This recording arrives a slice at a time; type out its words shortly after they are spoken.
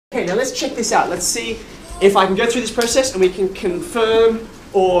Okay, now let's check this out. Let's see if I can go through this process and we can confirm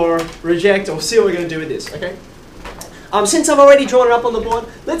or reject or see what we're going to do with this, okay? Since I've already drawn it up on the board,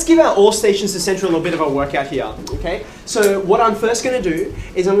 let's give our all stations to central a little bit of a workout here, okay? So what I'm first going to do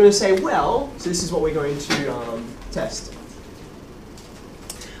is I'm going to say, well, so this is what we're going to test.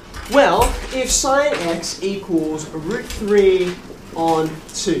 Well, if sine x equals root 3 on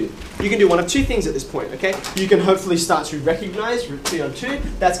 2, you can do one of two things at this point, okay? You can hopefully start to recognize root 3 on 2.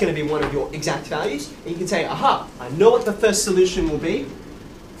 That's going to be one of your exact values. And you can say, aha, I know what the first solution will be.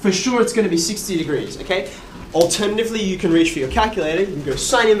 For sure, it's going to be 60 degrees, okay? Alternatively, you can reach for your calculator. You can go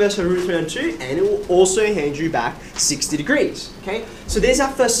sine inverse of root 3 on 2, and it will also hand you back 60 degrees, okay? So there's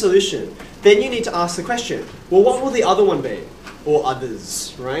our first solution. Then you need to ask the question, well, what will the other one be? Or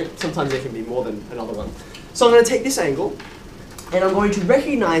others, right? Sometimes there can be more than another one. So I'm going to take this angle, and I'm going to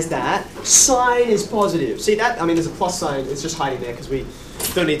recognize that sine is positive. See that? I mean, there's a plus sign. It's just hiding there because we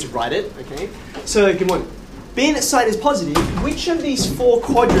don't need to write it, okay? So, good morning. Being that sine is positive, which of these four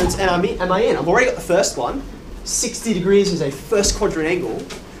quadrants am I in? I've already got the first one. 60 degrees is a first quadrant angle.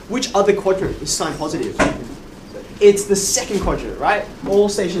 Which other quadrant is sine positive? It's the second quadrant, right? All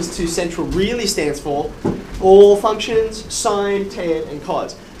stations to central really stands for all functions, sine, tan, and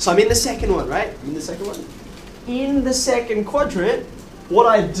cos. So I'm in the second one, right? I'm in the second one. In the second quadrant, what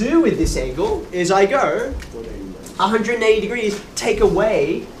I do with this angle is I go 180 degrees, take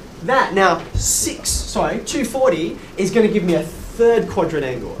away that. Now, 240 is going to give me a third quadrant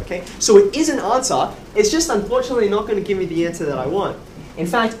angle, okay? So it is an answer, it's just unfortunately not going to give me the answer that I want. In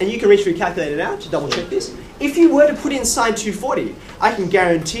fact, and you can reach for your calculator now to double check this, if you were to put in sine 240, I can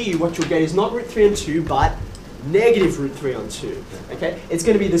guarantee you what you'll get is not root 3 on 2, but negative root 3 on 2, okay? It's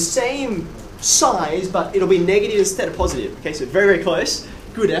going to be the same size, but it'll be negative instead of positive. Okay, so very, very close.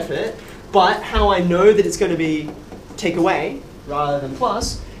 Good effort. But how I know that it's going to be take away rather than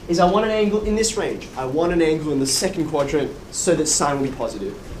plus is I want an angle in this range. I want an angle in the second quadrant so that sine will be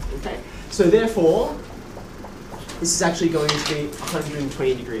positive. Okay, so therefore, this is actually going to be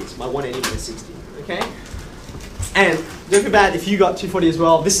 120 degrees. My 180 minus 60. Okay, and don't feel bad if you got 240 as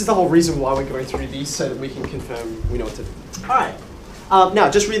well. This is the whole reason why we're going through these so that we can confirm we know what to do. All right. Now,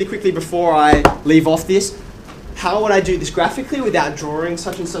 just really quickly before I leave off this, how would I do this graphically without drawing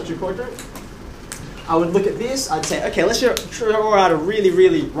such and such a quadrant? I would look at this, I'd say, okay, let's draw out a really,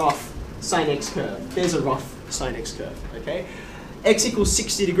 really rough sine x curve. There's a rough sine x curve, okay? X equals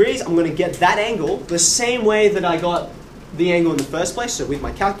 60 degrees, I'm going to get that angle the same way that I got the angle in the first place, so with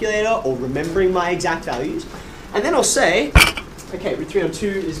my calculator or remembering my exact values. And then I'll say, okay, root 3 on 2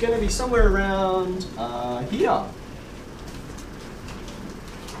 is going to be somewhere around here.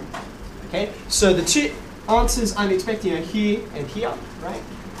 Okay, so the two answers I'm expecting are here and here, right?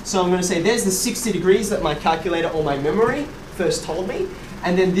 So I'm going to say there's the 60 degrees that my calculator or my memory first told me.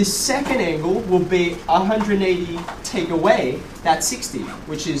 And then this second angle will be 180 take away that 60,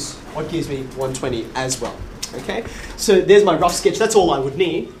 which is what gives me 120 as well. Okay, so there's my rough sketch. That's all I would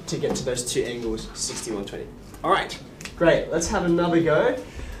need to get to those two angles, 60, 120. All right, great. Let's have another go.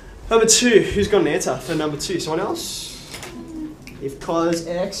 Number 2, who's got an answer for number 2? Someone else? If cos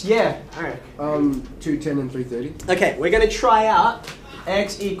x, yeah, Eric. 210 and 330. Okay, we're going to try out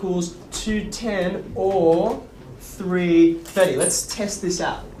x equals 210 or 330. Let's test this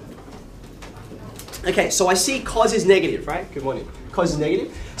out. Okay, so I see cos is negative, right? Good morning. Cos is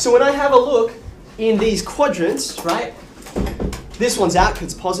negative. So when I have a look in these quadrants, right? This one's out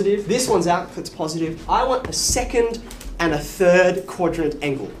because it's positive. This one's out because it's positive. I want a second and a third quadrant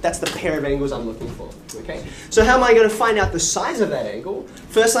angle. That's the pair of angles I'm looking for, okay? So how am I going to find out the size of that angle?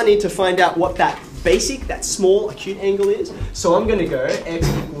 First I need to find out what that basic, that small acute angle is. So I'm going to go x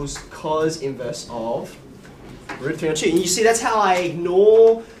equals cos inverse of root 3 on 2. And you see that's how I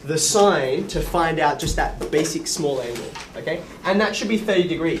ignore the sine to find out just that basic small angle, okay? And that should be 30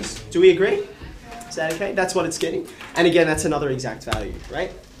 degrees. Do we agree? Is that okay? That's what it's getting. And again, that's another exact value,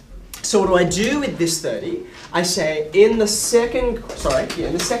 right? So what do I do with this 30? I say in the second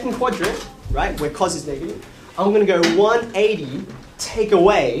quadrant, right, where cos is negative, I'm going to go 180 take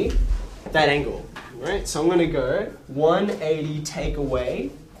away that angle, right? So I'm going to go 180 take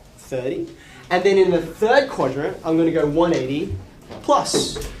away 30. And then in the third quadrant, I'm going to go 180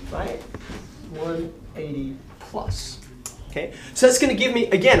 plus, right? 180 plus. Okay, so that's going to give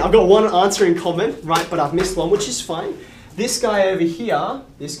me, again, I've got one answer in common, right, but I've missed one, which is fine. This guy over here,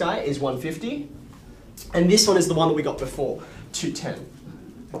 this guy is 150, and this one is the one that we got before, 210.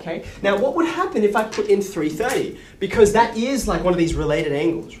 Okay, now what would happen if I put in 330? Because that is like one of these related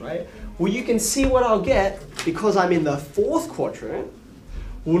angles, right? Well, you can see what I'll get because I'm in the fourth quadrant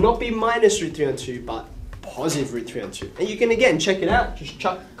will not be minus root 3 on 2, but positive root 3 on 2. And you can again check it out, just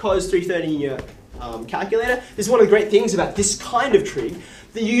chuck cos 330 in your calculator. This is one of the great things about this kind of trig,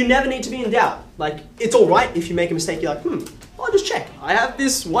 that you never need to be in doubt. Like, it's all right if you make a mistake, you're like, I'll just check. I have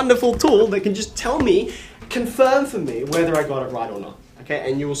this wonderful tool that can just tell me, confirm for me whether I got it right or not. Okay,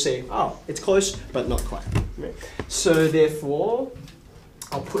 and you will see, oh, it's close, but not quite. Right? So therefore,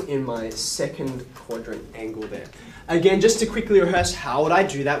 I'll put in my second quadrant angle there. Again, just to quickly rehearse, how would I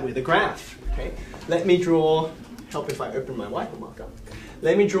do that with a graph? Okay, let me draw, help if I open my whiteboard marker.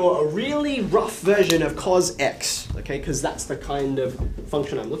 Let me draw a really rough version of cos x, okay, because that's the kind of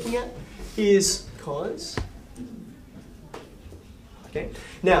function I'm looking at. Here's cos. Okay,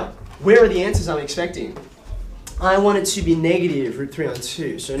 now, where are the answers I'm expecting? I want it to be negative root 3 on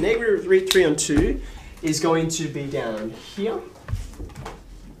 2. So negative root 3 on 2 is going to be down here.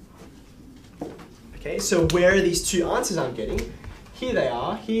 Okay, so where are these two answers I'm getting? Here they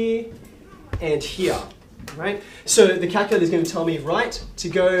are, here and here, right? So the calculator is going to tell me, right, to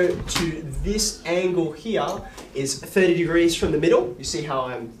go to this angle here is 30 degrees from the middle. You see how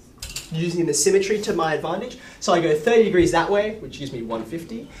I'm using the symmetry to my advantage. So I go 30 degrees that way, which gives me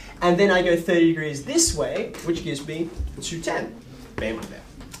 150. And then I go 30 degrees this way, which gives me 210. Bam, right there.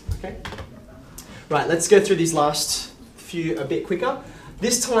 Okay. Right, let's go through these last few a bit quicker.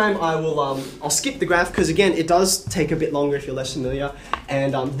 This time I will, I'll skip the graph because again, it does take a bit longer if you're less familiar.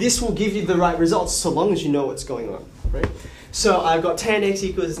 And this will give you the right results so long as you know what's going on, right? So I've got tan x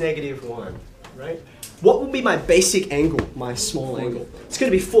equals negative 1, right? What will be my basic angle, my small angle? It's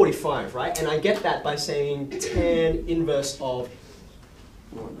going to be 45, right? And I get that by saying tan inverse of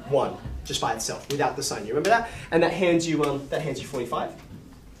 1, just by itself, without the sign. You remember that? And that hands you 45.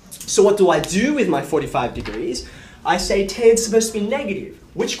 So what do I do with my 45 degrees? I say tan is supposed to be negative.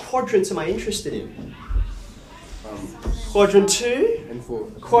 Which quadrants am I interested in? Quadrant 2 and 4.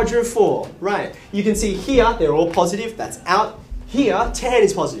 Quadrant 4, right. You can see here, they're all positive, that's out. Here, tan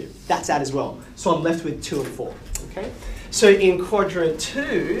is positive, that's out as well. So I'm left with 2 and 4, okay? So in quadrant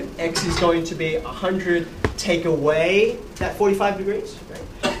 2, x is going to be 100, take away that 45 degrees,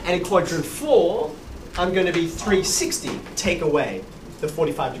 right? And in quadrant 4, I'm going to be 360, take away the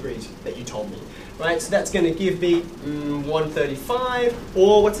 45 degrees that you told me, right? So that's going to give me 135,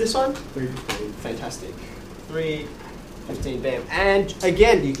 or what's this one? 315. Fantastic. 315, bam. And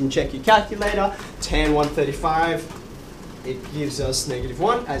again, you can check your calculator, tan 135, it gives us negative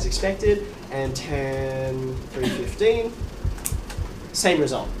 1 as expected, and tan 315, same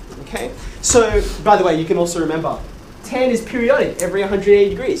result, okay? So, by the way, you can also remember, tan is periodic every 180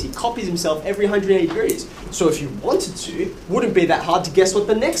 degrees. He copies himself every 180 degrees. So if you wanted to, wouldn't be that hard to guess what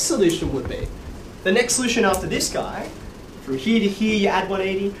the next solution would be. The next solution after this guy, from here to here you add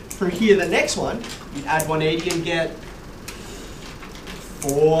 180, from here to the next one, you add 180 and get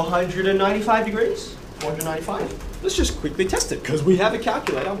 495 degrees, 495. Let's just quickly test it, because we have a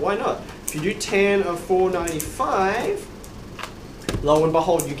calculator, why not? If you do tan of 495, lo and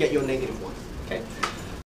behold, you get your negative 1, okay?